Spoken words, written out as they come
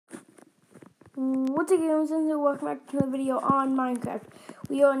What's up, gamers, and welcome back to another video on Minecraft.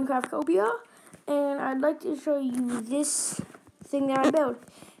 We are in Craftcopia, and I'd like to show you this thing that I built,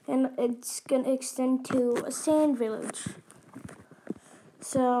 and it's going to extend to a sand village.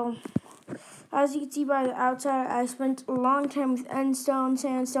 So, as you can see by the outside, I spent a long time with endstone,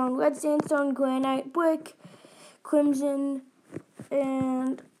 sandstone, red sandstone, granite, brick, crimson,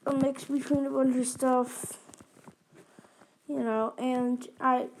 and a mix between a bunch of stuff. And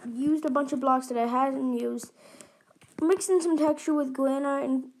I used a bunch of blocks that I hadn't used, mixing some texture with granite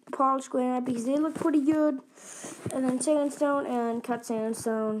and polished granite because they look pretty good, and then sandstone and cut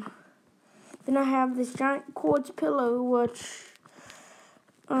sandstone. Then I have this giant quartz pillar, which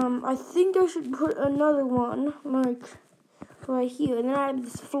I think I should put another one, like right here. And then I have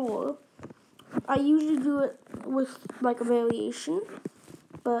this floor. I usually do it with like a variation,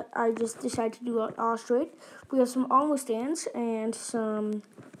 but I just decided to do it all straight. We have some almost stands and some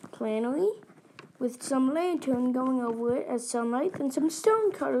planery with some lantern going over it as sunlight and some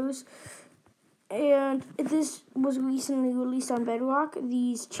stone cutters. And this was recently released on Bedrock,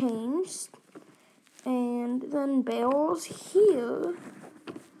 these chains. And then barrels here.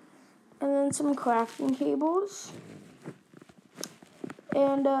 And then some crafting tables.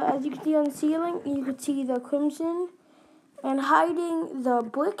 And as you can see on the ceiling, you can see the crimson. And hiding the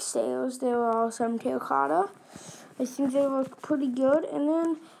brick stairs, there are some terracotta. I think they look pretty good. And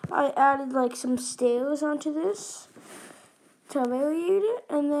then I added like some stairs onto this to variate it.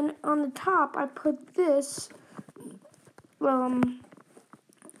 And then on the top, I put this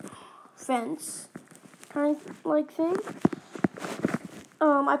fence kind of like thing.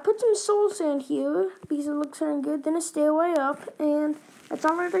 I put some soul sand here because it looks kind of good. Then a stairway up, and that's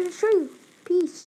all I'd like to show you. Peace.